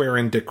or swear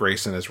in Dick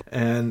Grayson as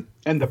and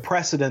the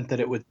precedent that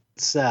it would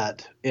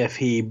set if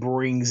he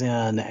brings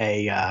in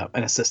an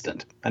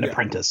assistant, an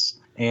apprentice.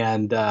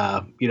 And,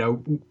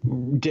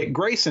 Dick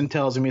Grayson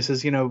tells him, he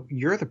says,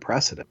 you're the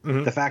precedent.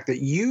 Mm-hmm. The fact that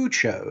you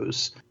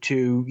chose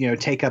to,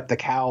 take up the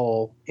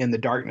cowl in the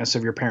darkness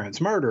of your parents'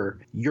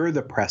 murder, you're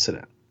the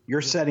precedent.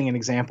 You're setting an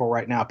example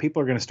right now.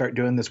 People are going to start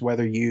doing this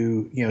whether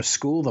you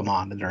school them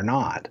on it or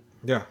not.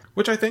 Yeah,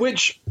 which I think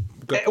is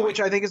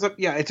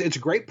it's a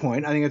great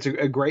point. I think it's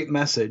a great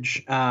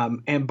message.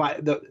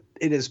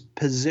 It is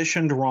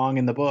positioned wrong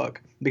in the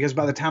book because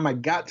by the time I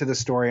got to the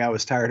story, I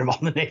was tired of all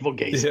the navel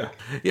gazing.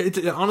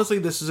 Yeah. Honestly,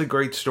 this is a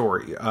great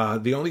story.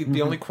 The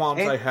only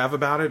qualms I have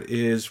about it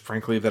is,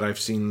 frankly, that I've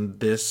seen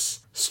this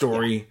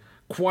story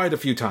quite a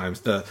few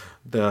times. The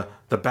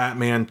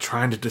Batman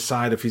trying to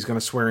decide if he's going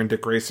to swear in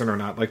Dick Grayson or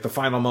not, like the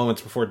final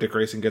moments before Dick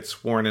Grayson gets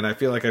sworn in. I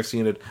feel like I've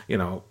seen it,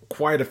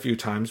 quite a few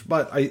times,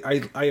 but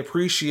I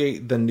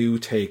appreciate the new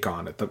take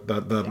on it.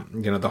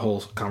 The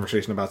whole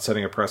conversation about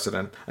setting a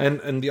precedent,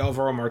 and the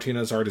Alvaro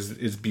Martinez art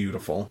is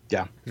beautiful.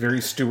 Yeah. Very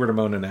Stuart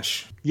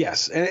Immonen-ish.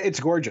 Yes. It's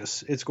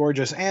gorgeous. It's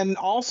gorgeous. And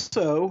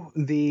also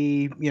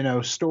the,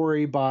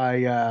 story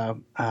by,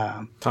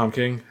 Tom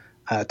King.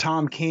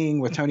 Tom King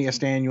with Tony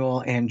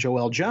Estanuel and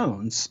Joel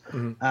Jones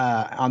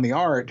on the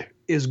art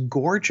is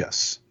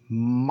gorgeous.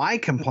 My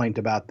complaint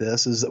about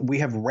this is that we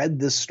have read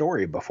this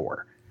story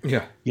before.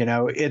 Yeah.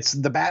 It's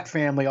the Bat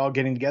family all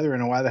getting together,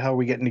 and why the hell are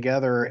we getting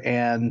together?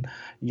 And,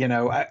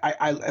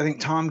 I think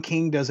Tom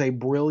King does a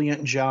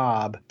brilliant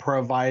job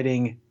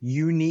providing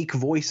unique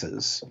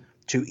voices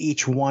to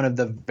each one of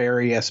the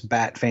various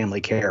Bat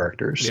family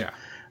characters.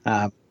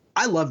 Yeah.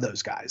 I love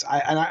those guys.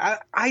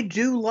 I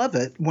do love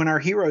it when our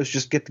heroes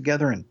just get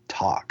together and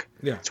talk.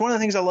 Yeah. It's one of the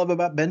things I love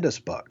about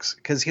Bendis books,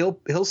 because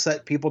he'll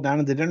set people down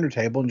at the dinner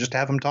table and just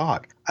have them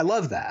talk. I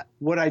love that.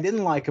 What I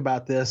didn't like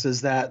about this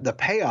is that the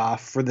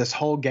payoff for this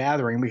whole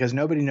gathering, because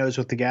nobody knows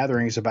what the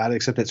gathering is about,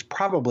 except it's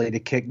probably to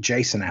kick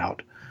Jason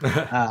out.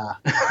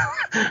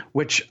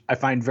 Which I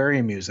find very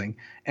amusing.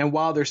 And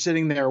while they're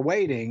sitting there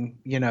waiting,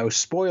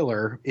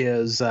 spoiler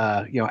is,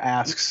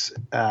 asks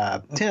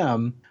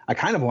Tim, I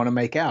kind of want to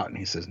make out. And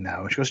he says,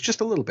 no. And she goes, just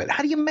a little bit.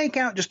 How do you make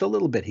out just a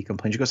little bit? He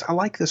complains. She goes, I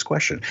like this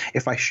question.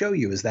 If I show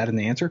you, is that an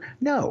answer?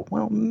 No.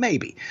 Well,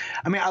 maybe.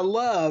 I mean, I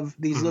love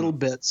these little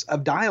bits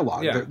of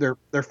dialogue. Yeah.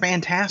 They're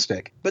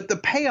fantastic. But the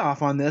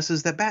payoff on this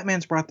is that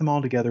Batman's brought them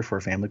all together for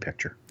a family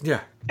picture.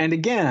 Yeah. And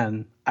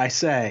again, I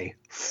say,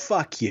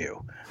 fuck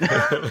you.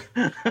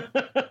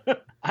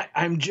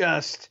 I'm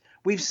just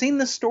 – we've seen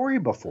this story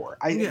before.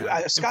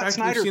 Scott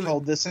Snyder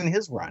told this in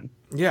his run.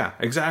 Yeah,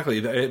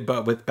 exactly.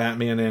 But with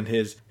Batman and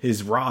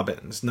his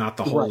Robins, not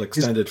the whole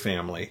extended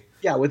family.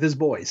 Yeah, with his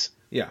boys.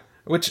 Yeah.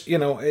 Which,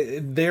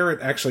 there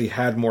it actually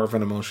had more of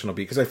an emotional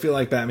beat, because I feel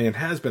like Batman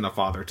has been a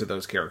father to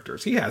those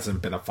characters. He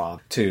hasn't been a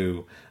father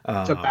to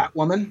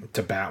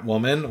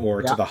Batwoman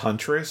or to the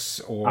Huntress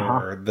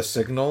or the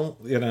Signal,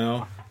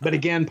 But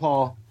again,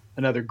 Paul,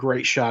 another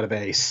great shot of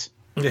Ace.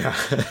 Yeah.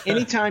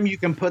 Anytime you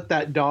can put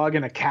that dog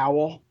in a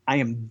cowl, I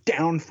am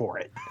down for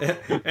it.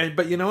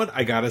 But you know what?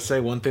 I gotta say,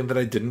 one thing that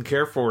I didn't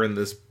care for in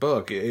this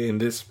book, in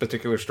this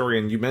particular story,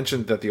 and you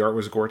mentioned that the art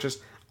was gorgeous,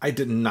 I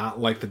did not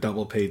like the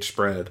double-page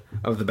spread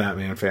of the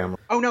Batman family.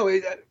 Oh,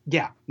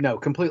 no.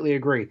 Completely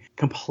agree.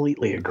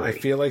 I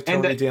feel like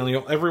Tony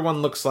Daniel,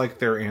 everyone looks like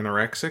they're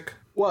anorexic.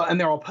 Well, and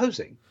they're all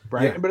posing.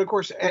 Right. Yeah. But of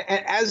course,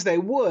 as they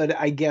would,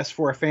 I guess,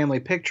 for a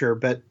family picture,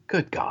 but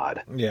good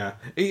God. Yeah.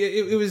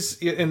 It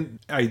was, and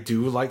I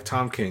do like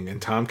Tom King.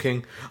 And Tom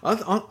King,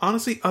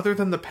 honestly, other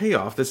than the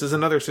payoff, this is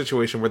another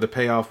situation where the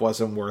payoff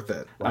wasn't worth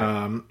it.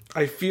 Right.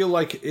 I feel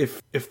like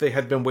if they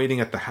had been waiting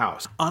at the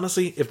house,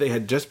 honestly, if they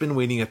had just been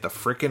waiting at the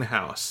frickin'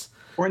 house.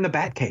 Or in the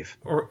Batcave.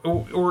 Or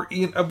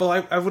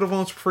but I would have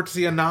almost preferred to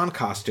see a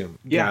non-costume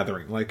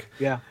gathering.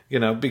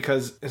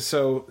 Because,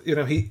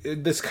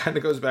 this kind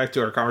of goes back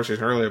to our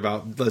conversation earlier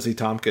about Leslie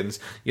Tompkins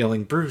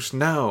yelling, Bruce,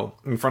 no,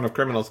 in front of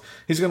criminals.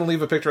 He's going to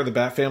leave a picture of the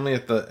Bat family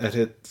at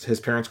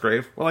his parents'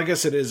 grave. Well, I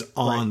guess it is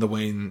on the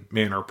Wayne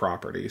Manor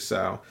property,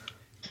 so.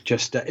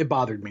 Just, it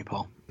bothered me,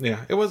 Paul.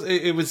 Yeah, it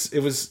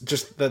was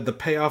just, the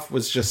payoff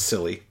was just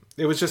silly.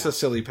 It was just a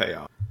silly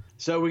payoff.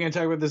 So we're going to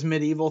talk about this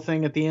medieval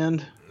thing at the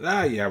end?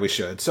 Yeah, we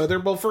should. So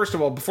first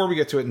of all, before we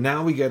get to it,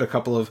 now we get a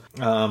couple of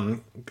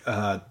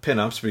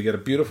pinups. We get a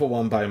beautiful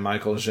one by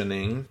Michael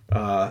Janin.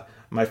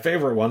 My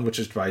favorite one, which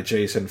is by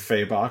Jason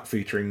Fabok,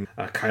 featuring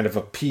kind of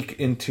a peek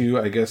into,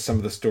 I guess, some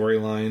of the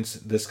storylines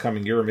this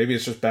coming year. Or maybe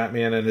it's just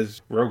Batman and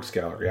his rogues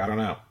gallery. I don't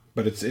know.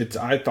 But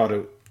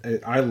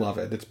I love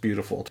it. It's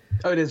beautiful.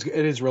 Oh, it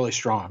is really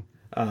strong.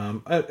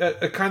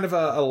 A kind of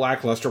a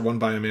lackluster one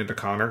by Amanda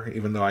Conner,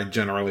 even though I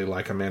generally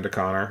like Amanda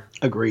Conner.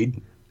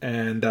 Agreed.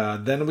 And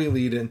then we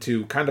lead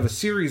into kind of a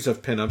series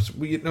of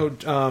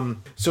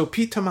pinups. So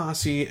Pete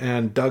Tomasi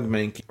and Doug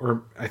Mahnke,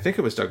 or I think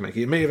it was Doug Mahnke,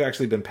 it may have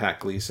actually been Pat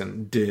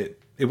Gleason,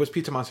 it was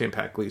Pete Tomasi and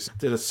Pat Gleason,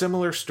 did a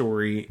similar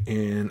story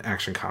in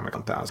Action Comics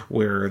 1000,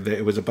 where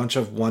it was a bunch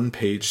of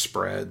one-page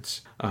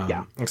spreads.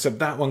 Except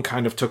that one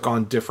kind of took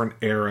on different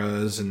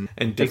eras and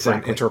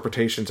different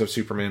interpretations of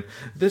Superman.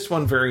 This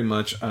one very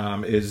much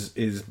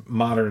is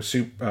modern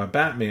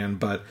Batman,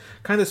 but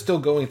kind of still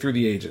going through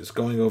the ages,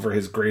 going over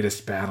his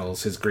greatest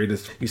battles,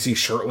 you see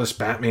shirtless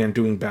Batman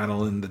doing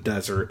battle in the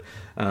desert,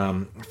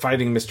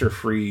 fighting Mr.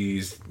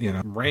 Freeze,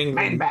 wrangling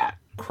Man-Bat.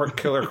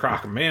 Killer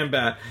Croc,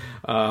 Man-Bat,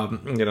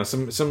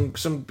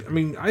 some. I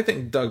mean, I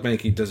think Doug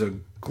Mahnke does a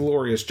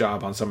glorious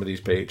job on some of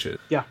these pages.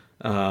 Yeah.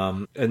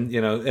 And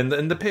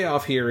the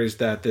payoff here is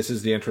that this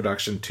is the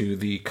introduction to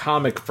the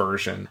comic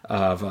version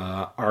of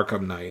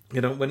Arkham Knight.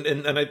 And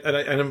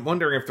I'm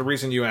wondering if the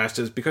reason you asked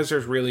is because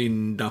there's really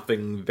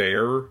nothing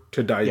there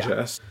to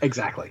digest. Yeah,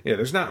 exactly. Yeah,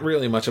 there's not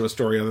really much of a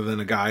story other than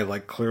a guy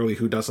clearly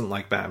who doesn't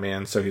like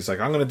Batman, so he's like,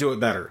 I'm going to do it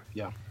better.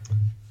 Yeah.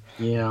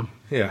 Yeah.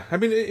 Yeah. I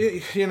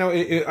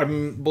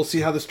mean, we'll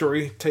see how the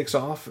story takes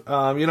off.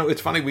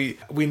 It's funny,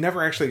 we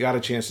never actually got a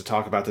chance to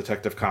talk about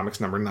Detective Comics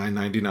number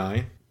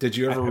 999. Did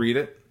you ever read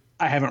it?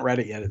 I haven't read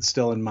it yet. It's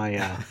still in my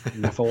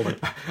folder.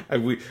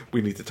 We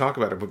need to talk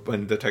about it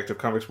when Detective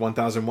Comics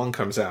 1001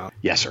 comes out.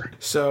 Yes, sir.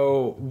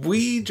 So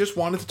we just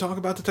wanted to talk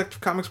about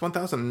Detective Comics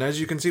 1000. And as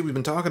you can see, we've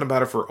been talking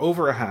about it for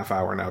over a half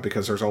hour now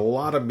because there's a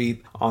lot of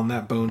meat on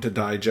that bone to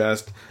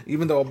digest.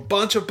 Even though a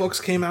bunch of books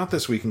came out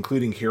this week,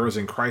 including Heroes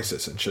in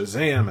Crisis and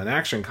Shazam and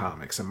Action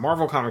Comics and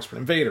Marvel Comics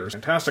Invaders,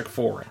 Fantastic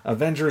Four,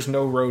 Avengers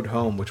No Road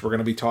Home, which we're going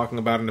to be talking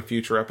about in a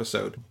future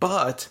episode.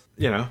 But,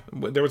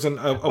 there was a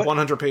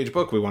 100-page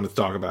book we wanted to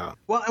talk about.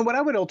 Well, and what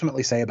I would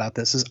ultimately say about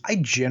this is I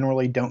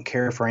generally don't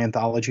care for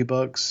anthology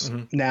books.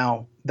 Mm-hmm.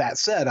 Now, that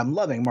said, I'm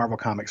loving Marvel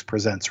Comics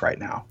Presents right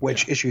now,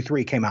 which issue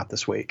 3 came out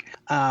this week.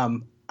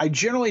 I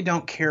generally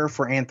don't care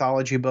for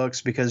anthology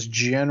books because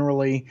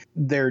generally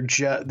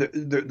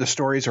the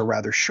stories are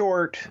rather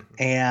short,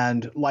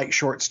 and like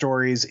short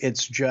stories,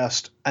 it's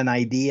just an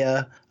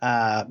idea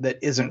that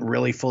isn't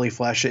really fully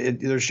fleshed.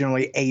 There's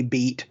generally a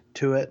beat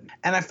to it,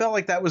 and I felt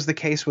like that was the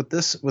case with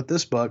this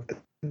book.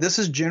 This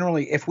is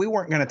generally, if we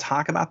weren't going to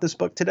talk about this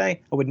book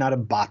today, I would not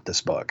have bought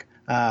this book.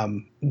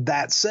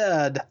 That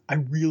said, I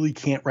really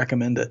can't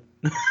recommend it.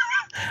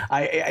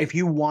 If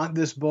you want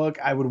this book,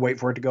 I would wait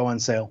for it to go on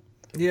sale.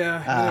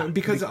 Yeah,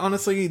 because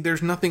honestly,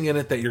 there's nothing in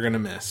it that you're going to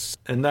miss.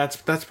 And that's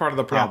part of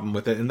the problem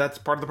with it. And that's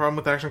part of the problem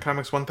with Action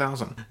Comics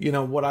 1000. You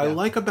know, what I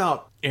like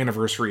about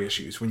anniversary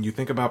issues, when you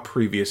think about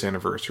previous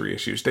anniversary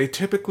issues, they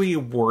typically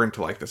weren't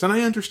like this. And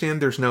I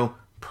understand there's no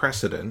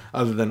precedent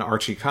other than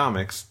Archie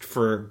Comics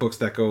for books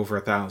that go over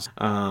 1,000.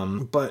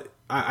 But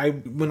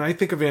when I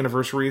think of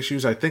anniversary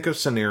issues, I think of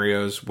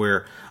scenarios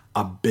where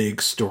a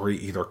big story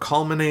either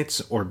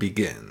culminates or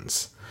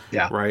begins.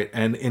 Yeah. Right?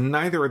 And in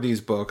neither of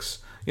these books,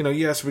 you know,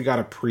 yes, we got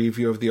a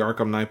preview of the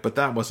Arkham Knight, but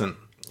that wasn't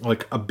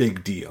like a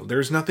big deal.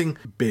 There's nothing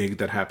big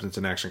that happens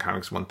in Action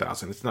Comics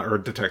 1000. It's not, or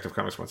Detective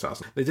Comics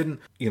 1000. They didn't,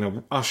 you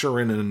know, usher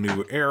in a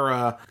new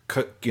era,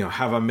 you know,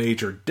 have a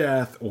major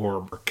death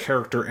or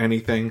character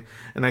anything.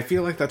 And I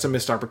feel like that's a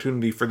missed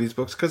opportunity for these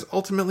books, because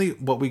ultimately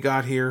what we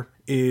got here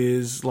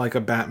is like a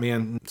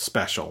Batman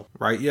special,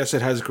 right? Yes,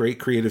 it has great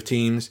creative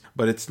teams,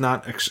 but it's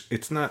not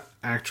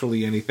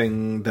actually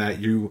anything that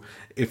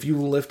if you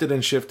lifted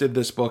and shifted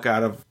this book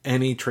out of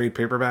any trade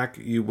paperback,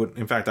 you would,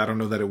 in fact, I don't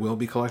know that it will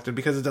be collected,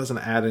 because it doesn't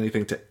add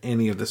anything to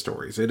any of the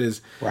stories. It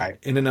is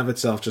in and of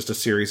itself just a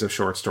series of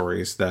short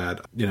stories that,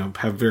 you know,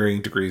 have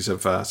varying degrees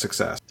of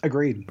success.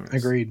 Agreed.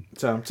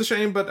 So it's a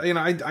shame, but, you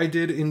know, I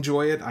did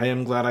enjoy it. I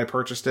am glad I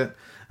purchased it.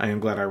 I am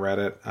glad I read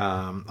it.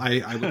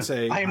 I would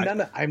say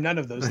I'm none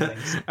of those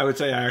things. I would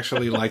say I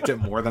actually liked it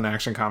more than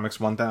Action Comics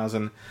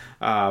 1000.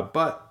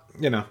 But,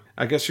 you know,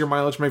 I guess your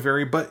mileage may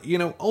vary, but, you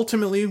know,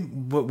 ultimately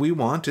what we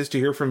want is to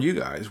hear from you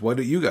guys. What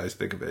do you guys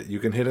think of it? You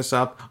can hit us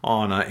up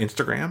on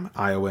Instagram,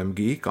 IOM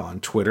Geek,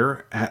 on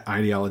Twitter at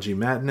Ideology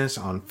Madness,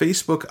 on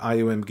Facebook,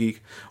 IOM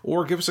Geek,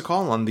 or give us a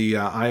call on the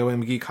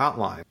IOM Geek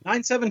hotline.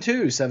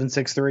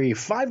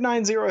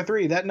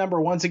 972-763-5903. That number,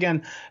 once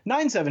again,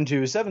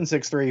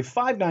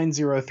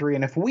 972-763-5903.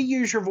 And if we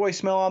use your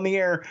voicemail on the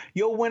air,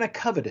 you'll win a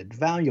coveted,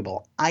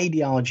 valuable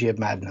Ideology of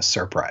Madness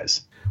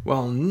surprise.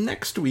 Well,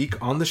 next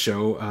week on the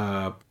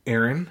show,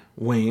 Aaron,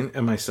 Wayne,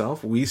 and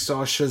myself, we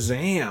saw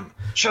Shazam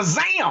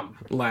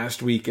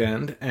last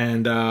weekend,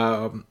 and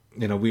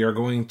you know, we are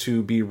going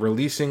to be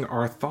releasing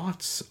our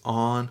thoughts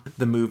on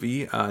the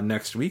movie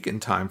next week in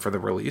time for the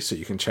release, so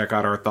you can check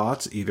out our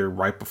thoughts either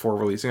right before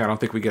releasing. I don't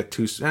think we get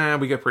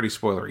we get pretty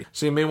spoilery,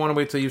 so you may want to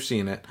wait till you've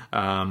seen it.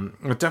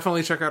 But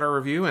definitely check out our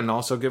review and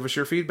also give us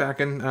your feedback,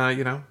 and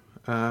you know,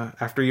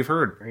 after you've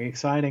heard. Very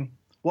exciting.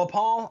 Well,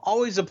 Paul,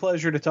 always a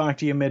pleasure to talk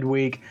to you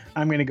midweek.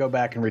 I'm going to go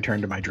back and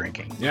return to my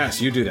drinking.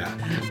 Yes, you do that.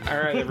 All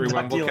right,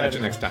 everyone. We'll catch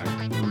you next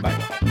time. Bye.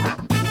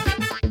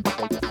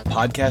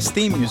 Podcast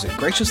theme music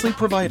graciously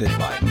provided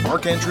by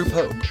Mark Andrew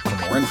Pope.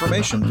 For more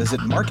information,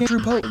 visit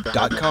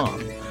markandrewpope.com.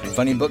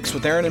 Funny Books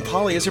with Aaron and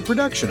Polly is a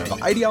production of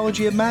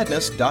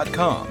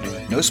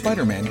ideologyofmadness.com. No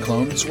Spider-Man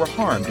clones were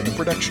harmed in the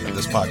production of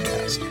this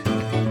podcast.